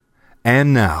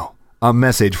And now, a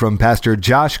message from Pastor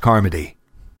Josh Carmody.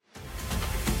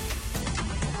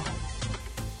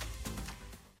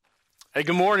 Hey,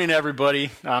 good morning, everybody.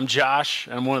 I'm Josh.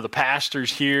 I'm one of the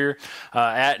pastors here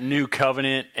at New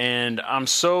Covenant, and I'm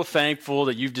so thankful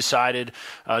that you've decided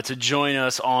to join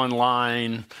us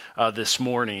online this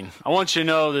morning. I want you to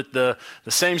know that the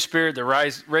same Spirit that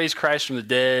raised Christ from the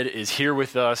dead is here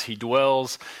with us. He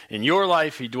dwells in your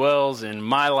life. He dwells in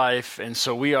my life, and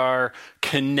so we are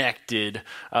connected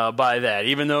by that.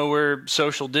 Even though we're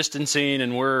social distancing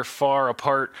and we're far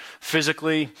apart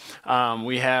physically,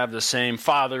 we have the same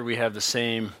Father. We have the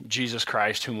same Jesus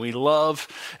Christ whom we love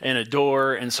and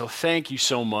adore. And so thank you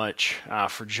so much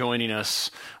for joining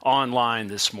us online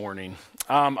this morning.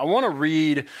 I want to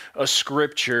read a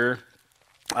scripture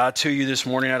to you this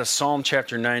morning out of Psalm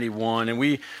chapter 91. And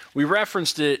we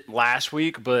referenced it last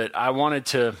week, but I wanted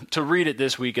to read it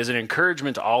this week as an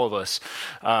encouragement to all of us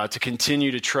to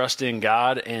continue to trust in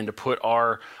God and to put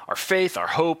our faith, our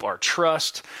hope, our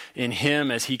trust in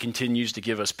Him as He continues to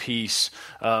give us peace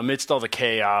amidst all the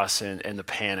chaos and the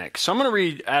panic. So I'm going to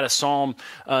read out of Psalm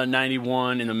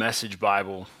 91 in the Message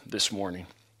Bible this morning.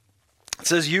 It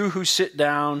says, "You who sit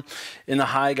down in the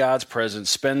high God's presence,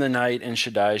 spend the night in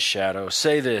Shaddai's shadow.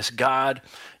 Say this, God,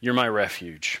 you're my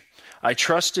refuge. I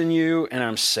trust in you and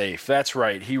I'm safe." That's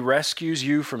right. He rescues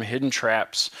you from hidden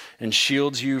traps and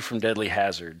shields you from deadly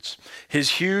hazards.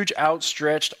 His huge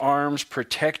outstretched arms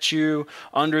protect you.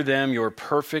 Under them, you're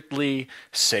perfectly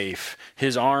safe.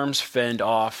 His arms fend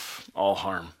off all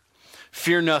harm.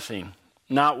 Fear nothing.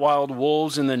 Not wild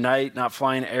wolves in the night, not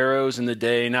flying arrows in the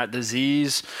day, not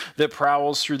disease that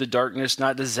prowls through the darkness,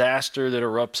 not disaster that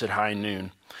erupts at high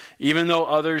noon. Even though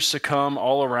others succumb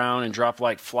all around and drop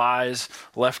like flies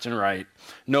left and right,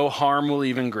 no harm will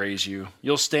even graze you.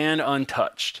 You'll stand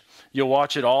untouched. You'll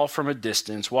watch it all from a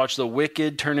distance. Watch the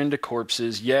wicked turn into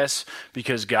corpses. Yes,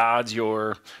 because God's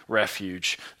your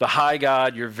refuge. The high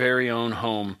God, your very own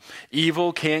home.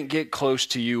 Evil can't get close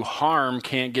to you. Harm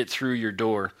can't get through your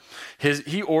door.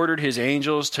 He ordered His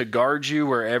angels to guard you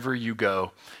wherever you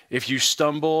go. If you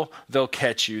stumble, they'll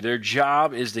catch you. Their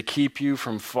job is to keep you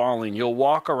from falling. You'll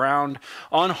walk around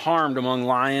unharmed among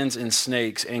lions and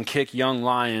snakes and kick young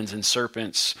lions and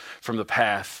serpents from the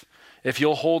path. If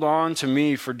you'll hold on to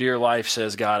me for dear life,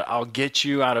 says God, I'll get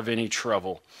you out of any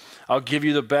trouble. I'll give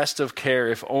you the best of care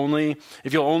if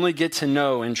you'll only get to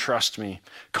know and trust me.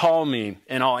 Call me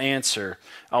and I'll answer.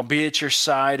 I'll be at your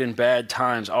side in bad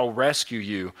times. I'll rescue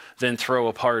you, then throw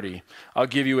a party. I'll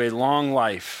give you a long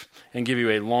life and give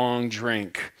you a long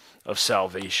drink of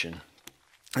salvation.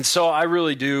 And so I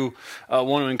really do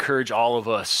want to encourage all of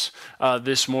us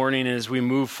this morning as we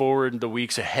move forward in the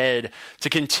weeks ahead to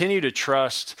continue to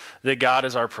trust that God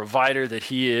is our provider, that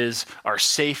He is our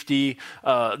safety.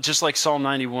 Just like Psalm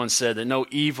 91 said, that no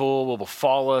evil will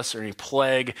befall us or any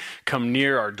plague come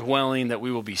near our dwelling, that we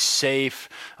will be safe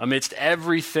amidst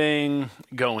everything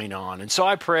going on. And so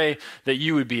I pray that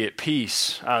you would be at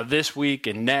peace this week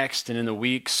and next and in the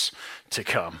weeks to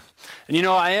come. And you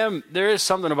know, there is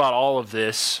something about all of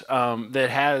this that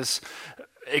has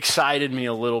excited me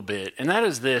a little bit. And that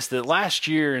is this, that last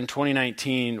year in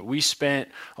 2019, we spent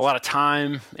a lot of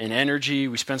time and energy.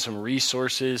 We spent some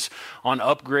resources on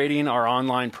upgrading our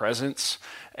online presence.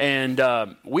 And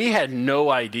we had no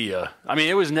idea. I mean,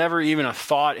 it was never even a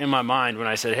thought in my mind when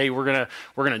I said, hey, we're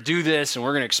gonna do this and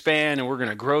we're gonna expand and we're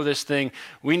gonna grow this thing.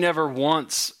 We never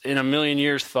once in a million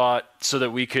years thought so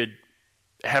that we could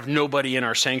have nobody in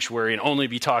our sanctuary and only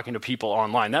be talking to people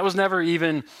online. That was never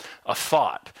even a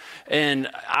thought. And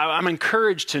I'm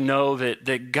encouraged to know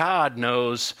that God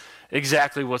knows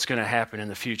exactly what's going to happen in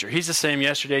the future. He's the same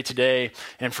yesterday, today,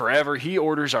 and forever. He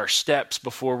orders our steps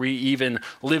before we even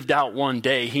lived out one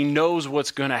day. He knows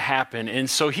what's going to happen. And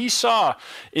so He saw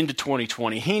into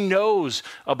 2020. He knows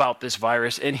about this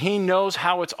virus, and He knows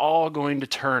how it's all going to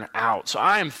turn out. So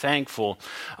I am thankful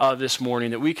this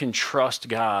morning that we can trust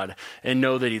God and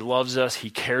know that He loves us, He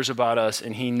cares about us,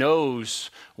 and He knows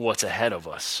what's ahead of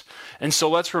us. And so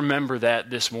let's remember that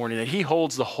this morning, that He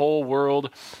holds the whole world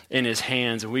in His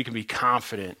hands, and we can be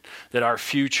confident that our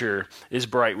future is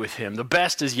bright with Him. The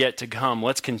best is yet to come.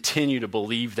 Let's continue to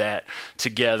believe that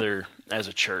together as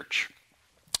a church.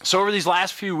 So over these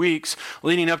last few weeks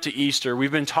leading up to Easter,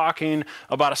 we've been talking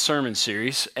about a sermon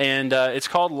series, and it's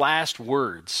called Last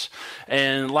Words.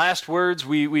 And Last Words,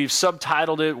 we've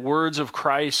subtitled it Words of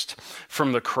Christ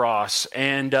from the Cross.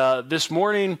 And this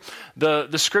morning,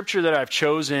 the scripture that I've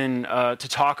chosen to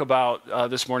talk about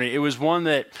this morning, it was one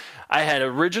that I had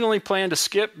originally planned to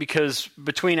skip because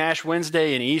between Ash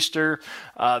Wednesday and Easter,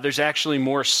 there's actually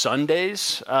more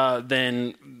Sundays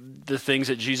than the things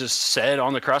that Jesus said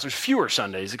on the cross. There's fewer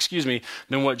Sundays,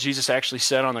 than what Jesus actually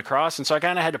said on the cross. And so I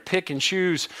kind of had to pick and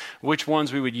choose which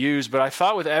ones we would use. But I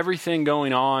thought with everything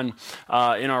going on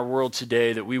in our world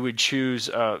today that we would choose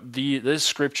this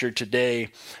scripture today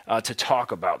to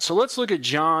talk about. So let's look at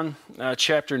John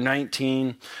chapter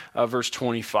 19, verse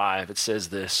 25. It says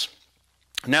this.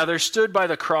 Now there stood by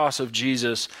the cross of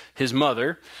Jesus his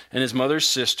mother and his mother's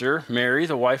sister, Mary,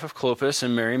 the wife of Clopas,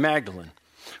 and Mary Magdalene.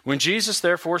 When Jesus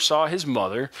therefore saw his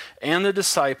mother and the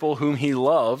disciple whom he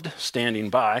loved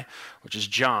standing by, which is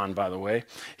John, by the way,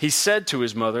 he said to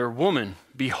his mother, "Woman,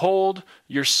 behold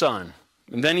your son."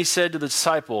 And then he said to the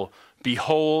disciple,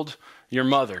 "Behold your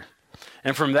mother."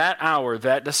 And from that hour,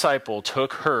 that disciple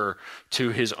took her to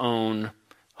his own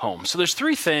home. So there's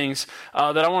three things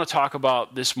that I want to talk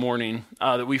about this morning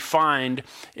that we find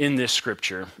in this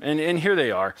scripture. And here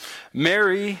they are.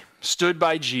 Mary stood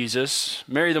by Jesus.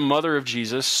 Mary, the mother of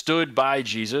Jesus, stood by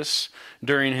Jesus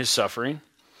during his suffering.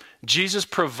 Jesus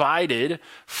provided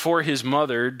for his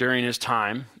mother during his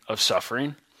time of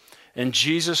suffering. And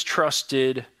Jesus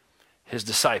trusted his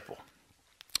disciple.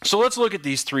 So let's look at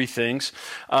these three things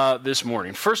this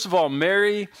morning. First of all,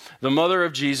 Mary, the mother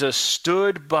of Jesus,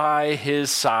 stood by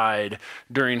his side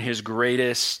during his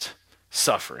greatest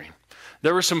suffering.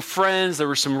 There were some friends, there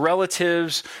were some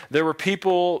relatives, there were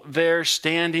people there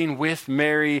standing with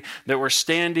Mary that were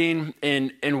standing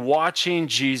and watching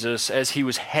Jesus as he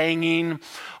was hanging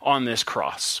on this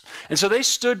cross. And so they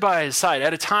stood by his side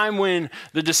at a time when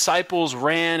the disciples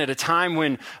ran, at a time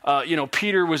when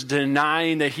Peter was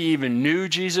denying that he even knew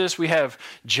Jesus. We have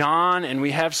John and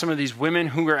we have some of these women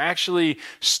who are actually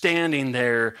standing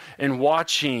there and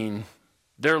watching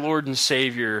their Lord and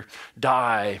Savior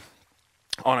die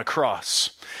on a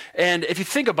cross. And if you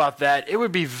think about that, it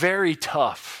would be very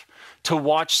tough to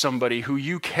watch somebody who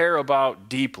you care about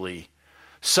deeply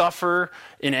suffer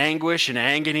in anguish and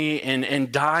agony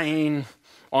and dying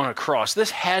on a cross. This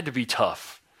had to be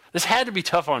tough. This had to be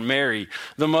tough on Mary,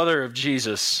 the mother of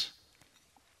Jesus,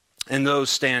 and those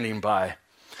standing by.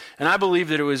 And I believe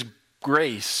that it was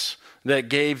grace that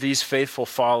gave these faithful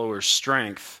followers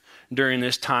strength during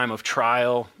this time of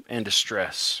trial and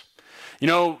distress. You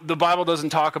know, the Bible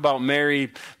doesn't talk about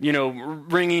Mary,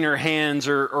 wringing her hands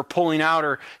or pulling out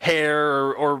her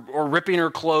hair or ripping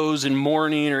her clothes in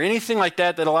mourning or anything like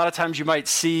that a lot of times you might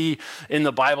see in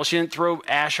the Bible. She didn't throw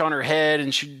ash on her head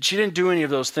and she didn't do any of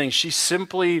those things. She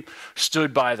simply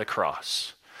stood by the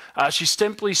cross. She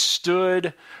simply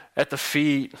stood at the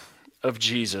feet of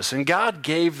Jesus. And God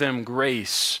gave them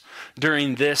grace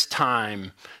during this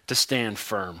time to stand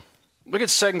firm. Look at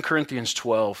 2 Corinthians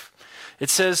 12. It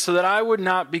says, so that I would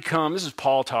not become, this is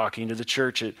Paul talking to the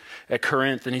church at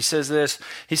Corinth, and he says this,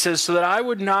 he says, so that I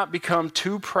would not become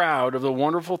too proud of the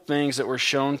wonderful things that were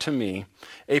shown to me,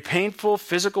 a painful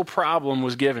physical problem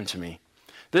was given to me.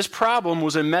 This problem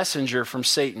was a messenger from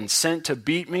Satan, sent to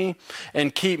beat me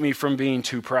and keep me from being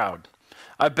too proud.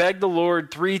 I begged the Lord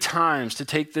 3 times to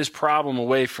take this problem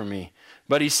away from me,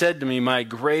 but he said to me, my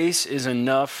grace is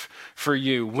enough for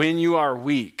you. When you are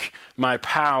weak, my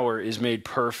power is made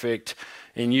perfect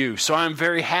in you. So I'm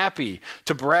very happy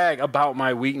to brag about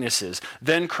my weaknesses.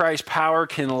 Then Christ's power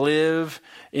can live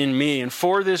in me. And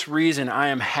for this reason, I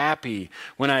am happy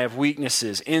when I have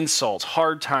weaknesses, insults,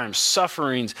 hard times,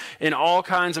 sufferings, and all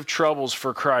kinds of troubles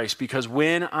for Christ. Because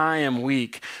when I am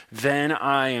weak, then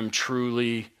I am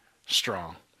truly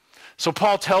strong. So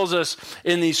Paul tells us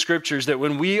in these scriptures that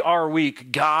when we are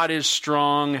weak, God is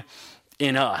strong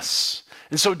in us.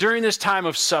 And so during this time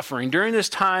of suffering, during this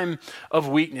time of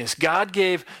weakness, God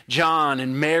gave John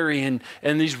and Mary and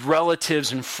these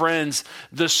relatives and friends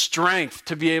the strength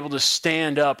to be able to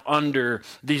stand up under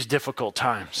these difficult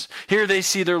times. Here they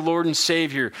see their Lord and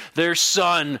Savior, their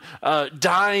Son,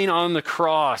 dying on the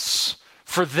cross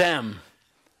for them.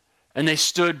 And they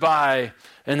stood by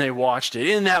and they watched it.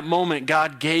 In that moment,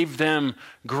 God gave them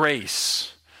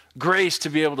grace to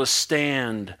be able to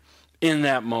stand in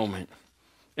that moment.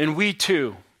 And we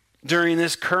too, during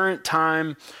this current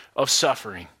time of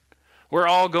suffering, we're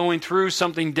all going through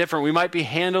something different. We might be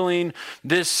handling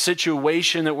this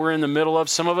situation that we're in the middle of.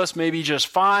 Some of us may be just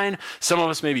fine. Some of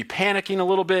us may be panicking a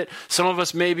little bit. Some of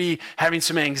us may be having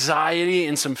some anxiety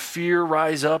and some fear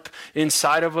rise up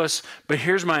inside of us. But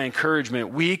here's my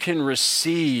encouragement. We can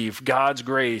receive God's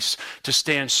grace to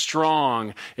stand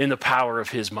strong in the power of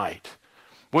his might.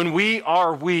 When we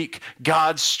are weak,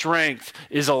 God's strength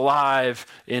is alive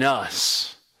in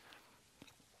us.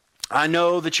 I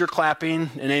know that you're clapping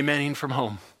and amening from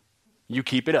home. You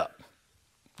keep it up.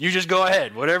 You just go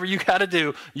ahead. Whatever you got to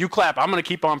do, you clap. I'm going to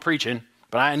keep on preaching,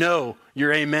 but I know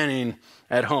you're amening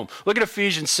at home. Look at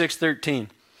Ephesians 6:13.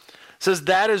 It says,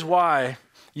 that is why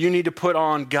you need to put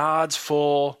on God's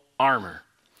full armor.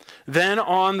 Then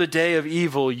on the day of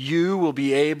evil, you will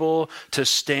be able to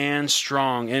stand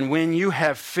strong. And when you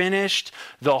have finished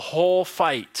the whole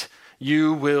fight,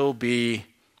 you will be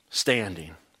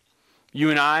standing.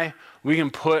 You and I, we can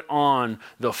put on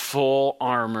the full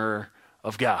armor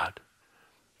of God.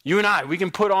 You and I, we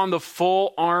can put on the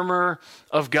full armor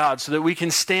of God so that we can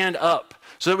stand up,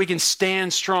 so that we can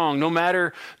stand strong no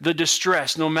matter the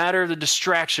distress, no matter the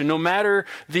distraction, no matter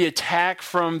the attack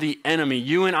from the enemy.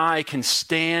 You and I can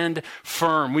stand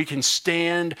firm. We can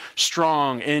stand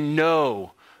strong and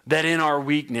know that in our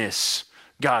weakness,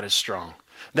 God is strong.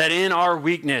 That in our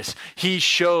weakness, he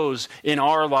shows in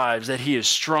our lives that he is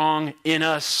strong in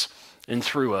us and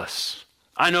through us.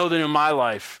 I know that in my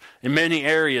life, in many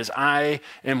areas, I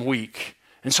am weak.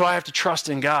 And so I have to trust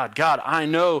in God. God, I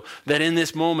know that in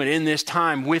this moment, in this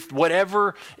time, with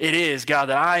whatever it is, God,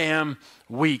 that I am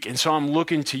weak. And so I'm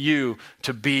looking to you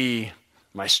to be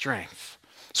my strength.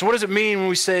 So what does it mean when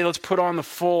we say, let's put on the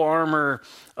full armor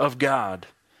of God?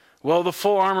 Well, the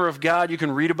full armor of God, you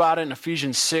can read about it in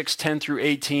Ephesians 6, 10 through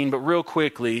 18. But real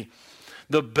quickly,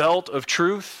 the belt of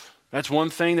truth. That's one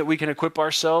thing that we can equip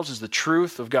ourselves is the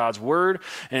truth of God's word.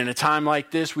 And in a time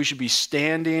like this, we should be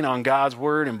standing on God's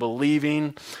word and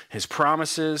believing his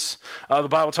promises. The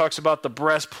Bible talks about the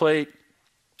breastplate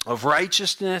of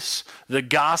righteousness, the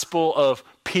gospel of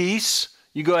peace.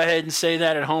 You go ahead and say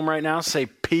that at home right now. Say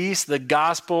peace, the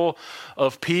gospel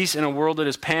of peace in a world that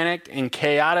is panicked and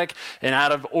chaotic and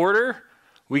out of order.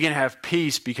 We can have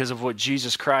peace because of what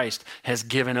Jesus Christ has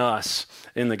given us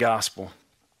in the gospel.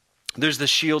 There's the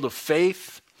shield of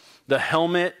faith, the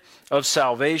helmet of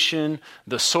salvation,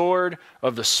 the sword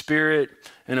of the Spirit,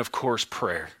 and of course,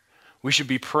 prayer. We should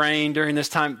be praying during this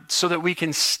time so that we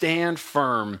can stand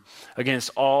firm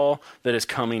against all that is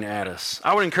coming at us.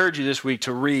 I would encourage you this week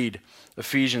to read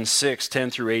Ephesians 6, 10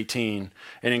 through 18,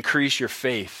 and increase your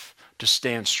faith to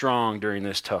stand strong during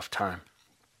this tough time.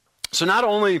 So not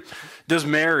only does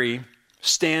Mary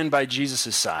stand by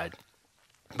Jesus' side,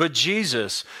 but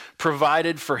Jesus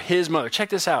provided for his mother. Check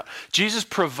this out. Jesus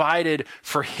provided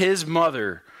for his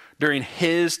mother during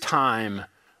his time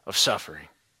of suffering.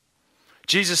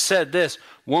 Jesus said this,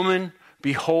 "Woman,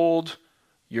 behold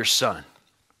your son."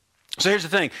 So here's the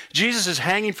thing. Jesus is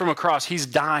hanging from a cross. He's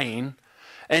dying.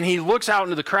 And he looks out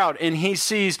into the crowd and he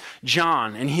sees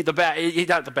John, and he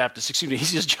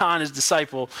sees John, his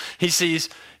disciple. He sees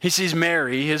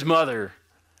Mary, his mother.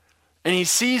 And he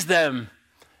sees them.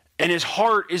 And his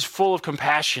heart is full of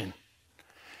compassion.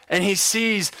 And he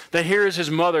sees that here is his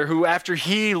mother who, after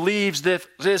he leaves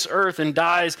this earth and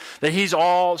dies, that she's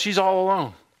all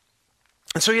alone.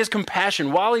 And so he has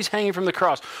compassion while he's hanging from the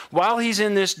cross. While he's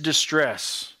in this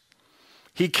distress,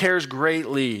 he cares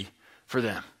greatly for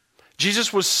them.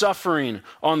 Jesus was suffering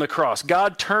on the cross.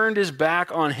 God turned his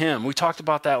back on him. We talked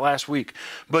about that last week.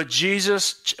 But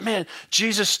Jesus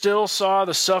still saw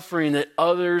the suffering that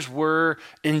others were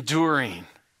enduring.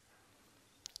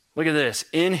 Look at this.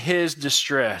 In his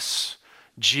distress,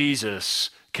 Jesus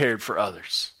cared for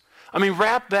others. I mean,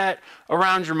 wrap that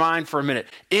around your mind for a minute.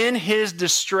 In his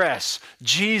distress,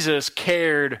 Jesus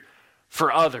cared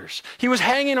for others. He was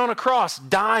hanging on a cross,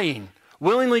 dying,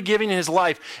 willingly giving his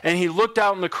life, and he looked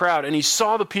out in the crowd and he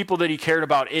saw the people that he cared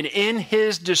about. And in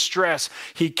his distress,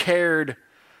 he cared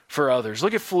for others.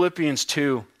 Look at Philippians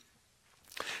 2.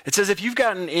 It says, if you've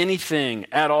gotten anything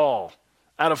at all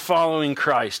out of following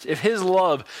Christ, if his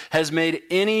love has made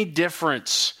any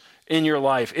difference in your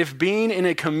life, if being in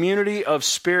a community of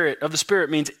the Spirit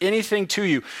means anything to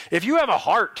you, if you have a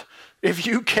heart, if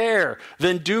you care,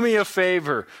 then do me a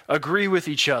favor, agree with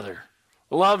each other,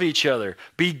 love each other,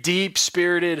 be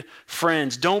deep-spirited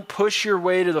friends. Don't push your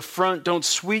way to the front, don't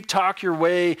sweet-talk your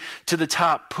way to the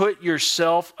top. Put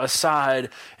yourself aside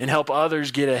and help others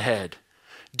get ahead.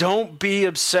 Don't be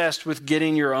obsessed with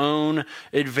getting your own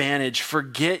advantage.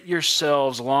 Forget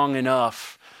yourselves long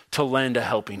enough to lend a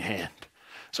helping hand.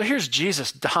 So here's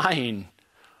Jesus dying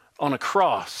on a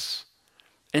cross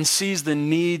and sees the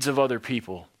needs of other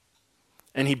people.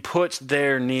 And he puts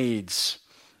their needs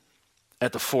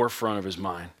at the forefront of his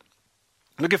mind.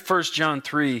 Look at 1 John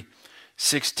 3,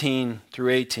 16 through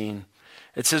 18.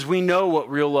 It says, we know what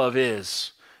real love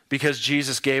is because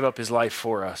Jesus gave up his life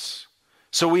for us.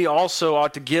 So we also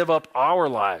ought to give up our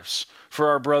lives for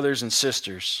our brothers and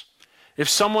sisters. If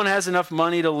someone has enough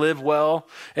money to live well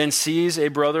and sees a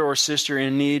brother or sister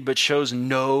in need but shows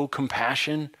no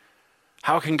compassion,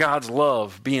 how can God's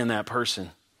love be in that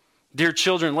person? Dear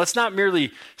children, let's not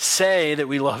merely say that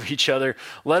we love each other.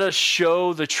 Let us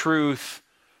show the truth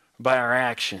by our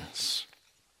actions.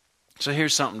 So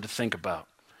here's something to think about.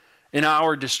 in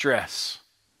our distress,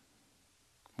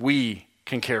 we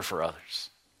can care for others.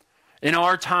 In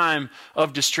our time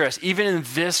of distress, even in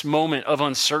this moment of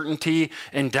uncertainty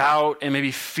and doubt and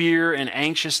maybe fear and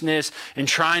anxiousness and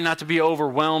trying not to be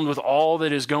overwhelmed with all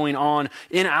that is going on,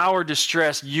 in our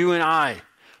distress, you and I,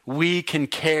 we can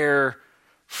care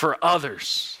for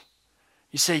others.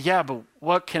 You say, yeah, but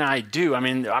what can I do? I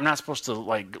mean, I'm not supposed to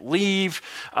leave.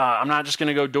 I'm not just going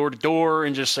to go door to door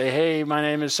and just say, hey, my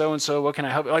name is so-and-so. What can I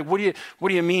help you? What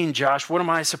do you mean, Josh? What am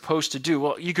I supposed to do?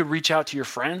 Well, you could reach out to your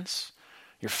friends,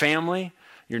 your family,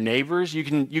 your neighbors. You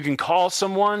can call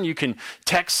someone. You can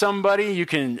text somebody. You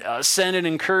can send an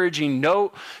encouraging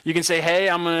note. You can say, hey,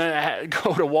 I'm going to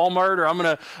go to Walmart, or I'm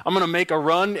going to make a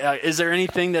run. Is there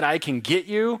anything that I can get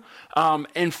you?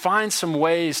 And find some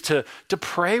ways to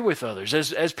pray with others.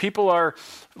 As people are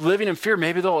living in fear,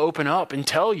 maybe they'll open up and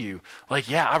tell you,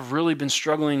 yeah, I've really been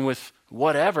struggling with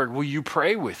whatever. Will you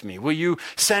pray with me? Will you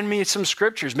send me some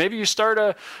scriptures? Maybe you start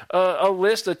a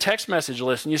list, a text message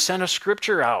list, and you send a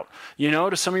scripture out,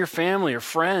 to some of your family or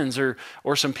friends or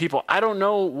some people. I don't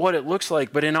know what it looks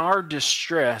like, but in our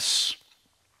distress,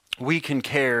 we can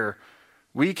care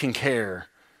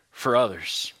for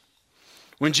others.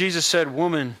 When Jesus said,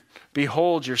 woman,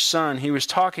 behold your son, he was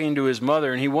talking to his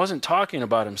mother, and he wasn't talking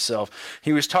about himself.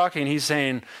 He's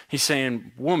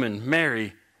saying, woman,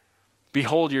 Mary,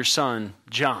 behold your son,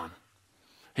 John.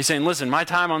 He's saying, listen, my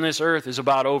time on this earth is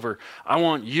about over. I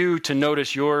want you to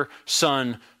notice your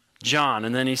son, John.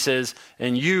 And then he says,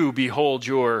 and you behold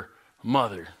your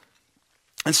mother.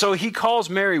 And so he calls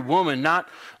Mary woman, not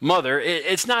mother.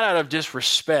 It's not out of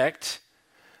disrespect,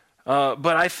 but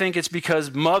I think it's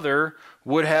because mother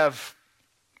would have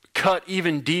cut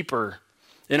even deeper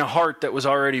in a heart that was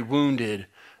already wounded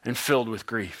and filled with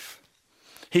grief.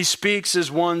 He speaks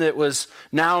as one that was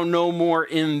now no more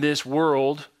in this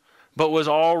world, but was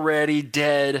already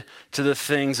dead to the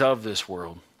things of this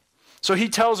world. So he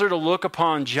tells her to look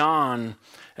upon John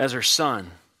as her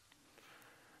son.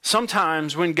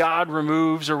 Sometimes when God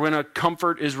removes, or when a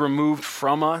comfort is removed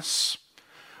from us,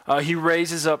 he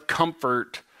raises up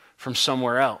comfort from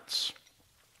somewhere else.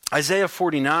 Isaiah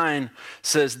 49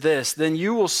 says this, then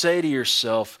you will say to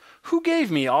yourself, who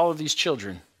gave me all of these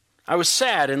children? I was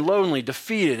sad and lonely,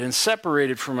 defeated and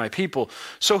separated from my people.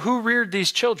 So who reared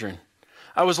these children?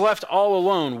 I was left all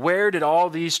alone. Where did all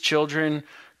these children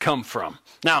come from?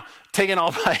 Now, taken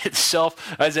all by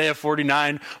itself, Isaiah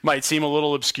 49 might seem a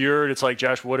little obscure. It's like,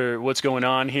 Josh, what's going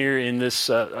on here in this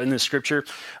scripture?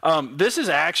 This is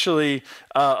actually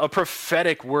a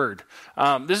prophetic word.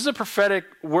 This is a prophetic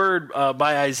word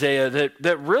by Isaiah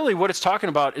that really what it's talking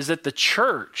about is that the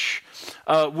church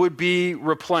would be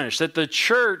replenished, that the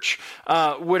church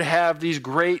would have these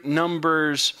great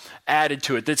numbers added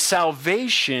to it, that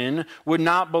salvation would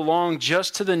not belong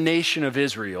just to the nation of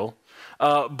Israel,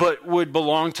 but would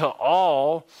belong to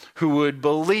all who would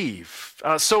believe.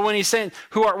 So when he's saying,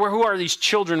 who are these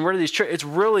children? Where are these children? It's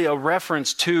really a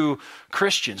reference to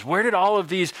Christians. Where did all of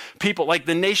these people, like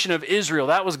the nation of Israel,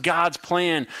 that was God's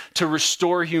plan to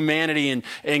restore humanity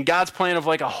and God's plan of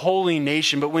like a holy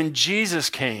nation. But when Jesus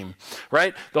came,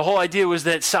 right, the whole idea was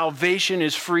that salvation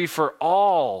is free for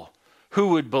all who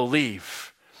would believe.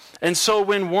 And so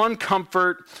when one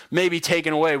comfort may be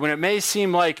taken away, when it may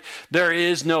seem like there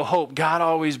is no hope, God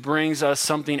always brings us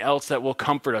something else that will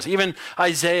comfort us. Even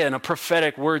Isaiah in a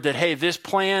prophetic word that, hey, this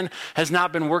plan has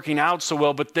not been working out so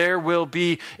well, but there will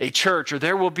be a church, or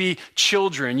there will be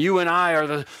children. You and I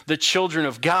are the children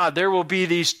of God. There will be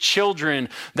these children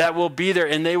that will be there,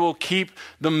 and they will keep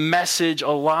the message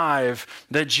alive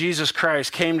that Jesus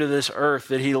Christ came to this earth,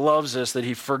 that he loves us, that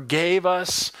he forgave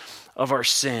us of our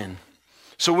sin.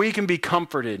 So we can be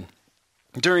comforted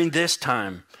during this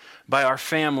time by our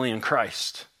family in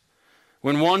Christ.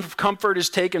 When one comfort is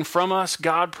taken from us,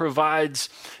 God provides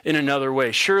in another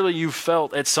way. Surely you've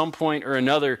felt at some point or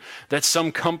another that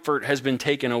some comfort has been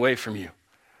taken away from you.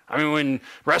 I mean, when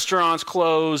restaurants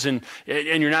close and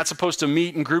you're not supposed to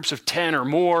meet in groups of 10 or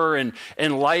more, and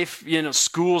life,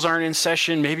 schools aren't in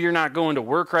session, maybe you're not going to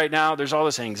work right now, there's all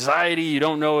this anxiety, you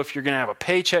don't know if you're going to have a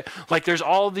paycheck. Like there's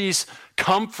all these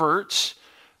comforts.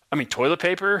 I mean, toilet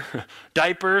paper,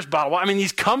 diapers, bottle water. I mean,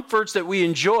 these comforts that we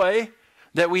enjoy,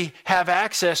 that we have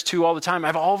access to all the time,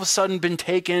 have all of a sudden been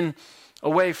taken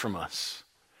away from us.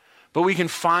 But we can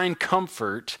find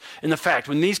comfort in the fact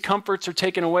when these comforts are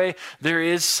taken away, there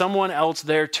is someone else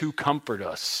there to comfort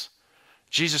us.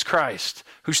 Jesus Christ,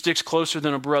 who sticks closer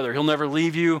than a brother. He'll never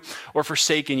leave you or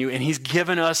forsaken you. And he's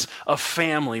given us a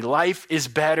family. Life is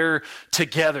better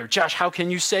together. Josh, how can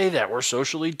you say that? We're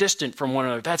socially distant from one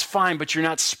another. That's fine, but you're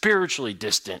not spiritually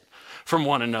distant from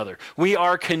one another. We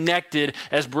are connected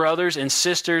as brothers and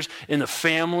sisters in the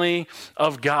family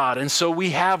of God. And so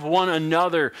we have one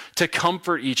another to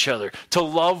comfort each other, to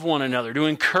love one another, to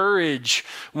encourage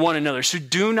one another. So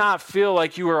do not feel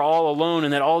like you are all alone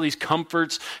and that all these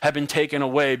comforts have been taken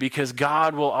away, because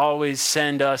God will always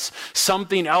send us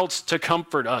something else to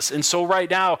comfort us. And so right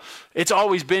now, it's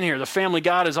always been here. The family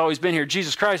God has always been here.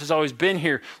 Jesus Christ has always been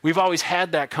here. We've always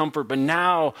had that comfort, but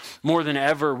now more than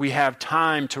ever, we have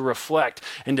time to reflect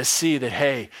and to see that,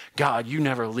 hey, God, you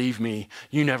never leave me.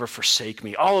 You never forsake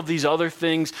me. All of these other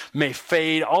things may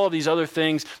fade. All of these other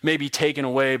things may be taken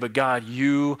away, but God,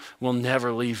 you will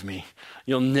never leave me.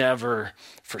 You'll never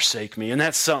forsake me. And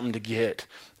that's something to get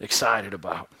excited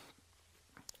about.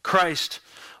 Christ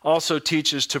also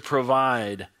teaches to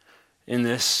provide in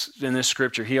this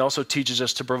scripture. He also teaches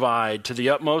us to provide to the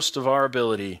utmost of our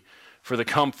ability for the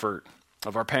comfort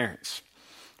of our parents.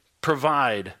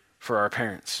 Provide for our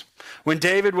parents. When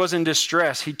David was in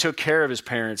distress, he took care of his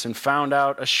parents and found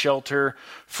out a shelter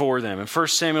for them. In 1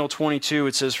 Samuel 22,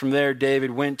 it says, from there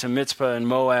David went to Mizpah in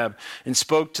Moab and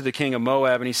spoke to the king of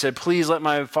Moab, and he said, please let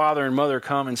my father and mother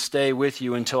come and stay with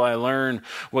you until I learn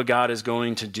what God is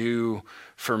going to do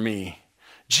for me.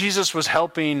 Jesus was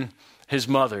helping his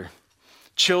mother.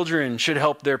 Children should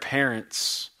help their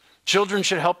parents. Children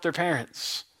should help their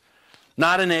parents.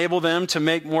 Not enable them to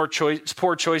make more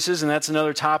poor choices, and that's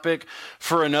another topic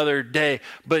for another day.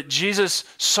 But Jesus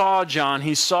saw John,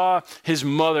 he saw his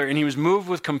mother, and he was moved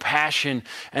with compassion,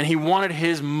 and he wanted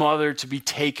his mother to be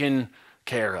taken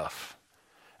care of.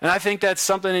 And I think that's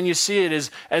something, and you see it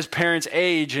as parents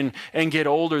age and get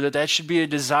older, that should be a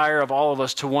desire of all of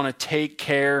us to want to take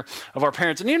care of our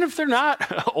parents. And even if they're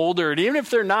not older, and even if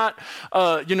they're not,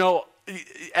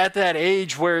 at that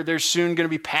age where they're soon going to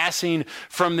be passing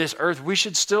from this earth, we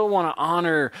should still want to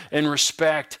honor and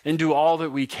respect and do all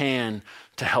that we can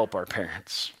to help our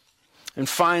parents. And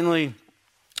finally,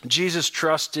 Jesus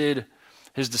trusted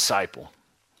his disciple.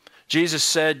 Jesus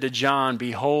said to John,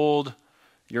 behold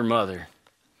your mother.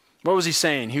 What was he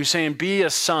saying? He was saying, be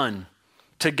a son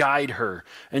to guide her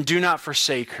and do not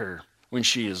forsake her when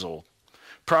she is old.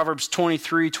 Proverbs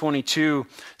 23:22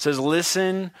 says,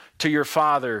 listen to your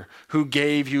father who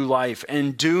gave you life,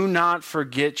 and do not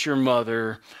forget your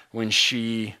mother when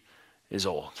she is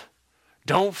old.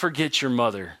 Don't forget your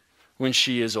mother when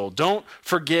she is old. Don't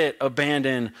forget,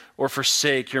 abandon, or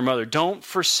forsake your mother. Don't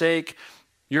forsake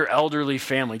your elderly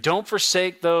family. Don't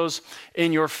forsake those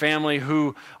in your family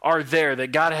who are there,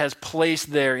 that God has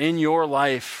placed there in your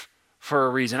life for a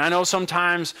reason. I know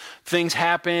sometimes things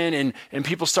happen and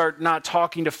people start not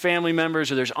talking to family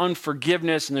members, or there's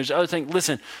unforgiveness and there's other things.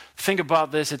 Listen, think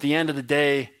about this. At the end of the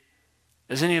day,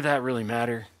 does any of that really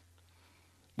matter?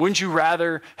 Wouldn't you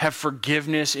rather have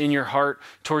forgiveness in your heart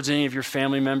towards any of your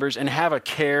family members and have a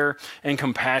care and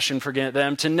compassion for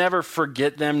them, to never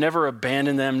forget them, never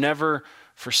abandon them, never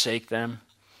forsake them?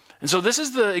 And so this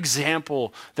is the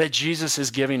example that Jesus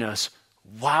is giving us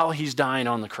while he's dying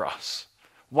on the cross.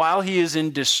 While he is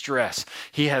in distress,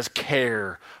 he has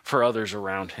care for others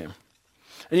around him.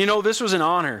 And this was an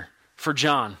honor for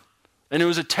John, and it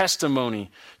was a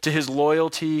testimony to his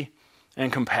loyalty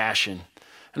and compassion.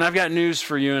 And I've got news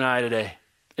for you and I today.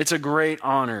 It's a great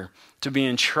honor to be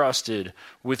entrusted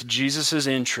with Jesus'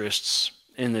 interests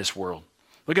in this world.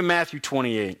 Look at Matthew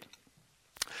 28. It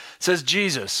says,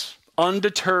 Jesus,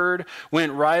 undeterred,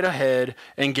 went right ahead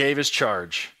and gave his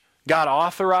charge. God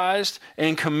authorized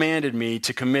and commanded me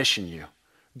to commission you.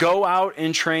 Go out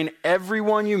and train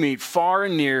everyone you meet far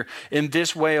and near in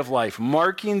this way of life,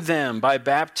 marking them by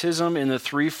baptism in the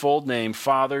threefold name,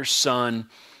 Father, Son,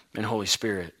 and Holy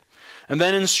Spirit. And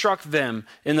then instruct them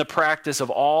in the practice of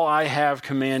all I have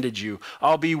commanded you.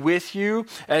 I'll be with you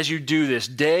as you do this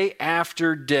day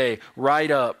after day, right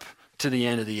up to the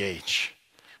end of the age.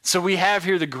 So we have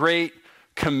here the Great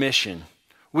Commission.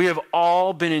 We have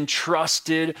all been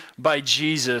entrusted by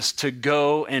Jesus to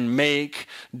go and make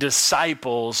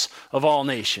disciples of all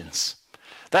nations.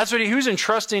 That's what he was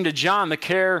entrusting to John, the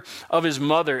care of his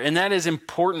mother, and that is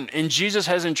important. And Jesus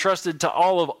has entrusted to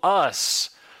all of us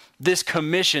this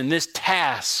commission, this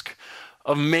task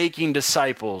of making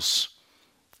disciples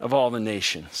of all the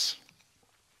nations.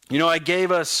 I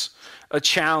gave us a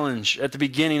challenge at the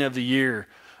beginning of the year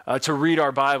to read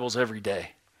our Bibles every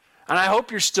day. And I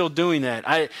hope you're still doing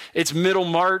that. It's middle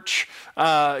March,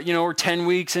 we're 10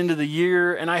 weeks into the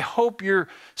year, and I hope you're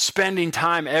spending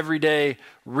time every day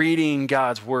reading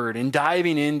God's Word and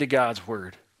diving into God's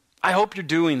Word. I hope you're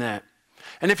doing that.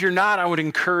 And if you're not, I would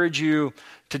encourage you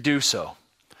to do so.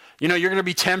 You know, you're going to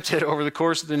be tempted over the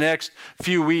course of the next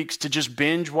few weeks to just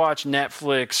binge watch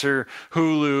Netflix or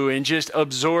Hulu and just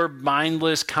absorb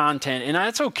mindless content. And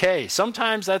that's okay.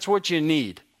 Sometimes that's what you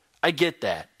need. I get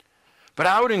that. But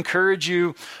I would encourage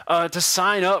you to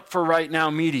sign up for Right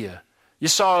Now Media. You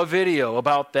saw a video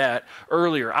about that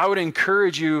earlier. I would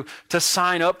encourage you to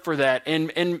sign up for that.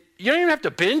 And you don't even have to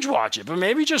binge watch it, but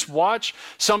maybe just watch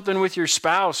something with your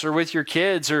spouse or with your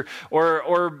kids,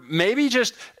 or maybe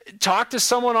just talk to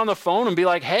someone on the phone and be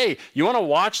like, hey, you want to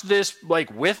watch this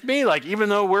like with me? Like, even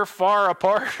though we're far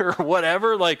apart or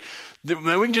whatever, like we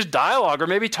can just dialogue or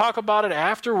maybe talk about it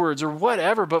afterwards or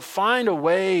whatever, but find a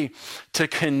way to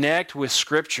connect with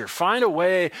Scripture. Find a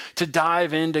way to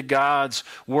dive into God's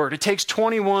Word. It takes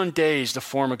 21 days to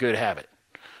form a good habit.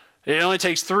 It only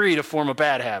takes 3 to form a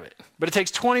bad habit, but it takes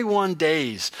 21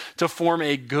 days to form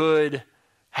a good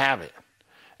habit.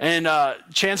 And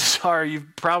chances are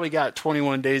you've probably got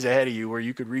 21 days ahead of you where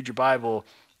you could read your Bible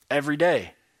every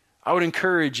day. I would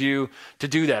encourage you to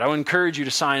do that. I would encourage you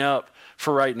to sign up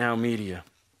for Right Now Media.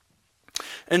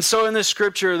 And so in this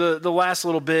scripture, the last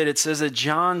little bit, it says that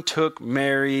John took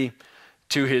Mary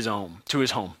to his home.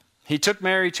 He took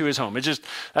Mary to his home. That's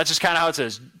just kind of how it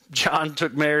says. John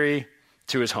took Mary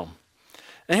to his home.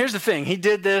 And here's the thing. He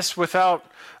did this without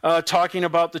talking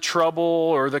about the trouble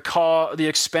or the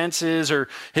expenses or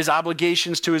his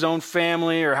obligations to his own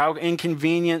family or how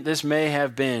inconvenient this may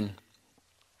have been.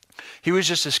 He was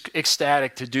just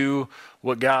ecstatic to do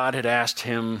what God had asked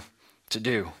him to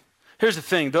do. Here's the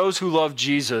thing. Those who love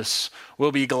Jesus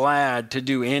will be glad to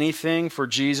do anything for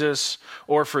Jesus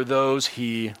or for those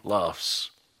he loves.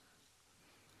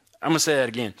 I'm going to say that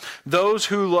again. Those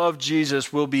who love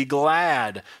Jesus will be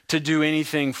glad to do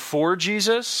anything for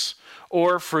Jesus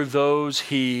or for those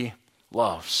he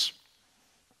loves.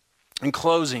 In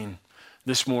closing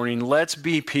this morning, let's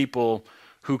be people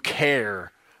who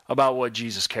care about what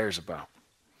Jesus cares about.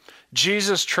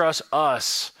 Jesus trusts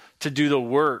us to do the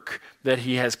work that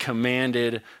he has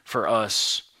commanded for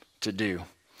us to do.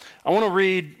 I want to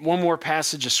read one more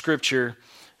passage of Scripture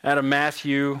out of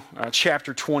Matthew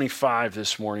chapter 25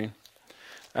 this morning.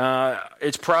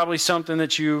 It's probably something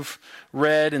that you've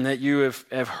read and that you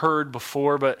have heard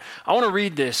before, but I want to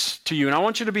read this to you, and I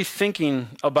want you to be thinking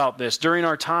about this during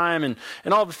our time and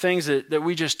all the things that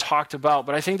we just talked about,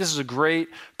 but I think this is a great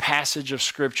passage of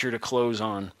Scripture to close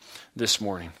on this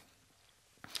morning.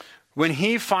 When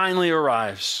he finally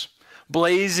arrives,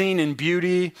 blazing in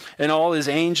beauty and all his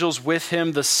angels with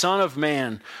him, the Son of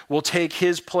Man will take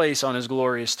his place on his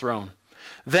glorious throne.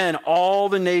 Then all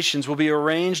the nations will be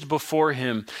arranged before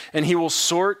him, and he will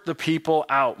sort the people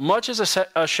out, much as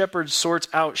a shepherd sorts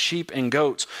out sheep and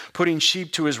goats, putting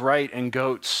sheep to his right and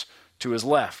goats to his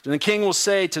left. And the king will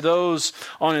say to those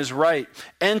on his right,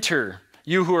 "Enter,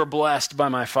 you who are blessed by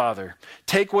my Father.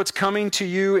 Take what's coming to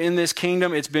you in this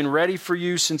kingdom. It's been ready for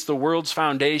you since the world's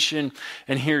foundation,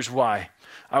 and here's why.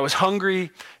 I was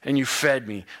hungry, and you fed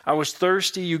me. I was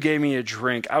thirsty, you gave me a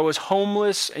drink. I was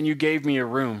homeless, and you gave me a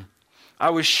room.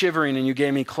 I was shivering, and you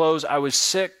gave me clothes. I was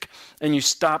sick, and you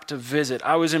stopped to visit.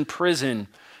 I was in prison,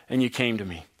 and you came to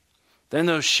me." Then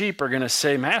those sheep are going to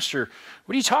say, "Master,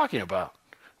 what are you talking about?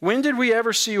 When did we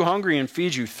ever see you hungry and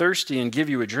feed you, thirsty and give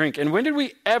you a drink? And when did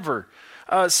we ever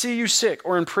see you sick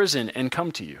or in prison and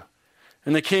come to you?"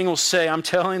 And the king will say, "I'm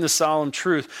telling the solemn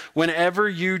truth. Whenever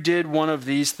you did one of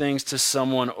these things to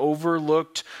someone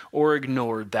overlooked or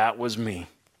ignored, that was me.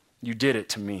 You did it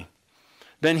to me."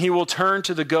 Then he will turn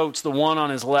to the goats, the one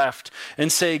on his left,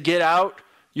 and say, "Get out,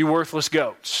 you worthless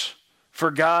goats.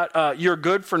 For God, you're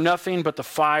good for nothing but the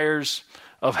fires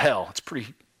of hell." It's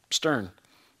pretty stern.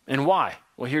 And why?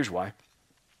 Well, here's why.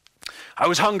 "I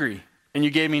was hungry, and you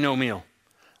gave me no meal.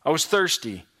 I was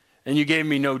thirsty, and you gave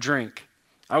me no drink.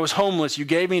 I was homeless, you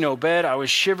gave me no bed. I was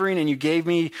shivering, and you gave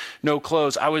me no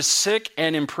clothes. I was sick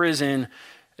and in prison,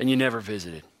 and you never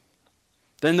visited."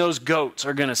 Then those goats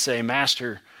are going to say,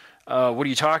 "Master, what are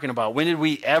you talking about? When did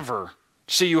we ever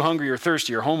see you hungry or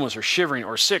thirsty or homeless or shivering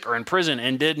or sick or in prison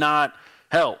and did not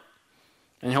help?"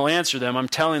 And he'll answer them, "I'm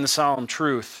telling the solemn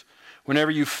truth.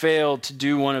 Whenever you failed to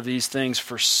do one of these things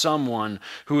for someone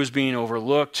who was being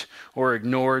overlooked or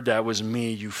ignored, that was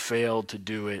me. You failed to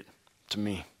do it to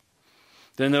me."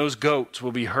 Then those goats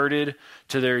will be herded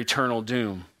to their eternal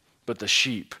doom, but the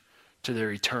sheep to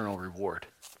their eternal reward.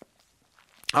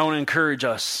 I want to encourage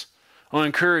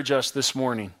us this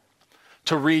morning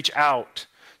to reach out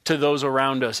to those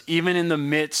around us, even in the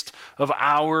midst of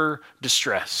our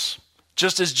distress.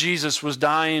 Just as Jesus was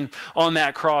dying on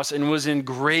that cross and was in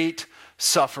great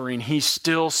suffering, he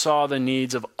still saw the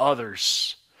needs of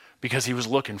others because he was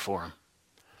looking for them.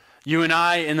 You and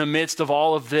I, in the midst of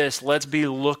all of this, let's be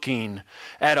looking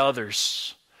at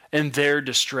others and their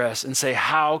distress and say,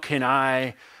 how can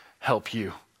I help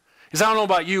you? Because I don't know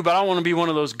about you, but I don't want to be one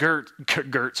of those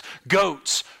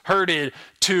goats herded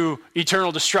to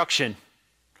eternal destruction.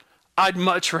 I'd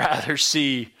much rather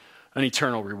see an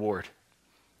eternal reward.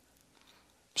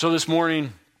 So this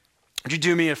morning, would you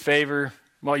do me a favor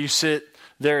while you sit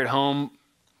there at home?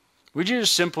 Would you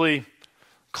just simply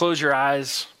close your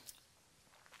eyes,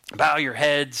 bow your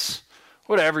heads,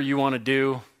 whatever you want to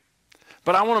do.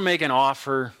 But I want to make an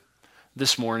offer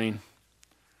this morning.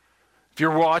 If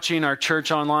you're watching our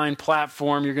church online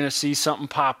platform, you're going to see something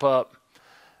pop up.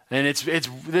 And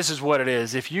this is what it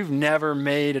is. If you've never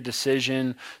made a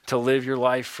decision to live your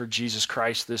life for Jesus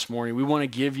Christ this morning, we want to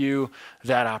give you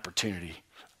that opportunity.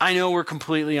 I know we're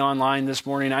completely online this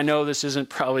morning. I know this isn't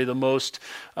probably the most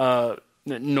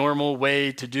normal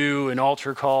way to do an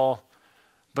altar call,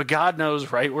 but God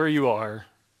knows right where you are.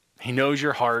 He knows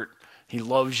your heart. He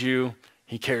loves you.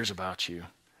 He cares about you.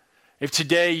 If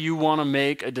today you want to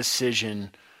make a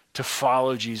decision to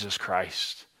follow Jesus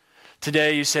Christ,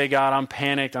 today you say, God, I'm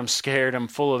panicked, I'm scared, I'm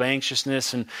full of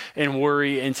anxiousness and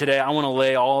worry, and today I want to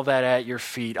lay all that at your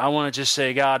feet. I want to just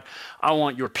say, God, I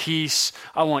want your peace,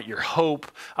 I want your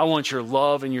hope, I want your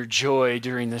love and your joy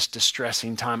during this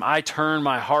distressing time. I turn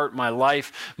my heart, my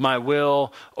life, my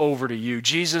will over to you.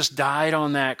 Jesus died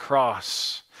on that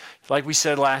cross. Like we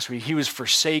said last week, he was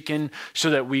forsaken so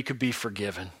that we could be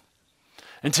forgiven.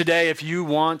 And today, if you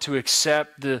want to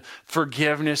accept the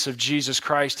forgiveness of Jesus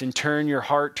Christ and turn your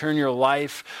heart, turn your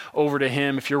life over to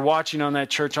him, if you're watching on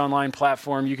that church online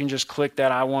platform, you can just click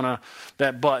that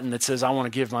button that says, I want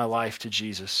to give my life to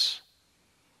Jesus.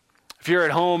 If you're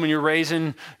at home and you're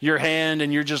raising your hand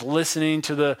and you're just listening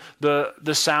to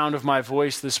the sound of my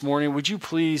voice this morning, would you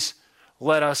please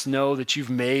let us know that you've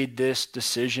made this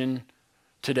decision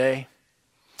today?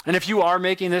 And if you are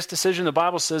making this decision, the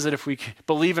Bible says that if we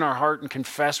believe in our heart and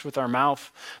confess with our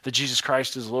mouth that Jesus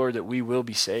Christ is Lord, that we will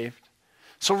be saved.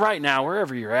 So right now,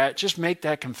 wherever you're at, just make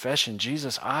that confession.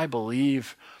 Jesus, I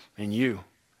believe in you.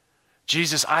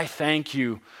 Jesus, I thank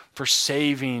you for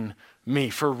saving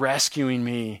me, for rescuing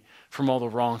me from all the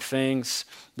wrong things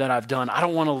that I've done. I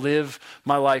don't want to live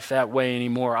my life that way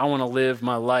anymore. I want to live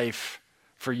my life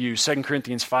for you. 2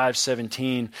 Corinthians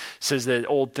 5:17 says that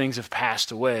old things have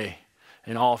passed away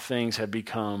and all things have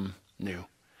become new.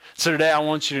 So today I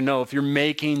want you to know, if you're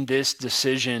making this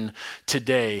decision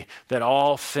today, that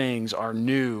all things are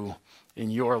new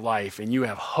in your life and you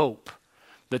have hope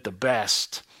that the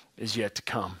best is yet to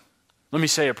come. Let me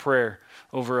say a prayer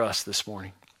over us this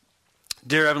morning.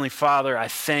 Dear Heavenly Father, I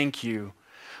thank you.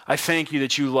 I thank you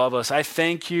that you love us. I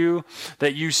thank you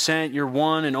that you sent your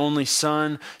one and only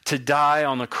Son to die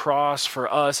on the cross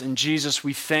for us. And Jesus,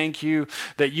 we thank you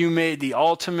that you made the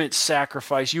ultimate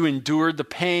sacrifice. You endured the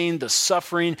pain, the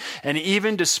suffering, and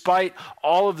even despite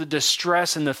all of the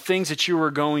distress and the things that you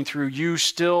were going through, you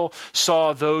still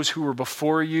saw those who were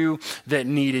before you that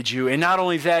needed you. And not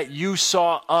only that, you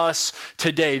saw us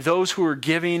today, those who are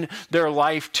giving their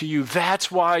life to you.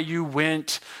 That's why you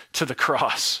went to the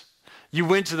cross. You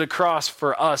went to the cross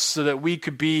for us so that we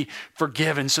could be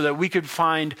forgiven, so that we could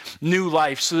find new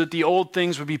life, so that the old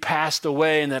things would be passed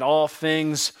away and that all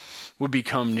things would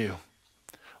become new.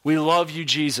 We love you,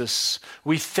 Jesus.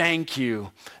 We thank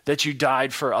you that you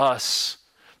died for us,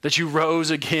 that you rose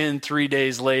again 3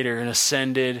 days later and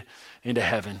ascended into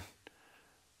heaven.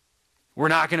 We're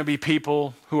not going to be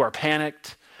people who are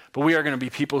panicked, but we are going to be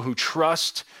people who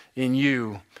trust in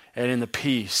you and in the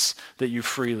peace that you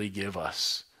freely give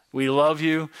us. We love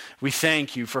you. We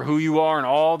thank you for who you are and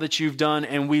all that you've done,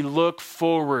 and we look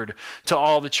forward to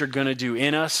all that you're going to do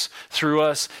in us, through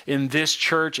us, in this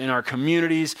church, in our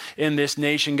communities, in this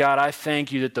nation. God, I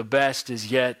thank you that the best is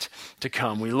yet to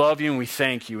come. We love you and we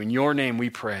thank you. In your name we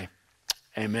pray.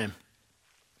 Amen.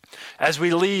 As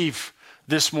we leave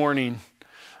this morning,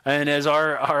 and as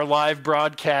our live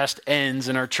broadcast ends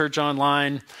and our church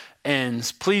online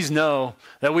ends, please know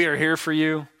that we are here for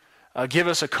you. Give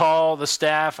us a call, the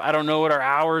staff. I don't know what our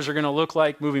hours are going to look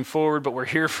like moving forward, but we're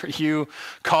here for you.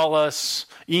 Call us,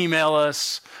 email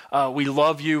us. We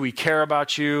love you. We care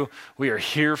about you. We are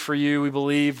here for you. We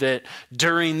believe that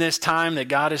during this time that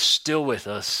God is still with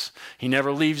us. He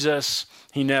never leaves us.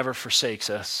 He never forsakes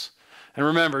us. And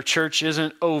remember, church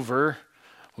isn't over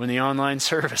when the online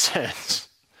service ends.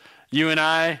 You and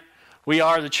I, we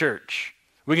are the church.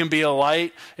 We can be a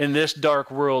light in this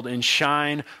dark world and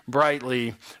shine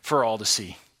brightly for all to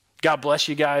see. God bless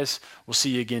you guys. We'll see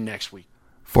you again next week.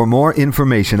 For more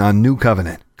information on New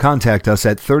Covenant, contact us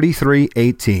at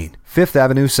 3318 5th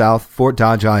Avenue South, Fort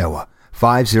Dodge, Iowa,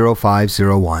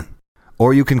 50501.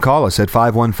 or you can call us at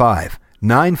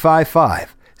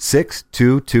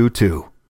 515-955-6222.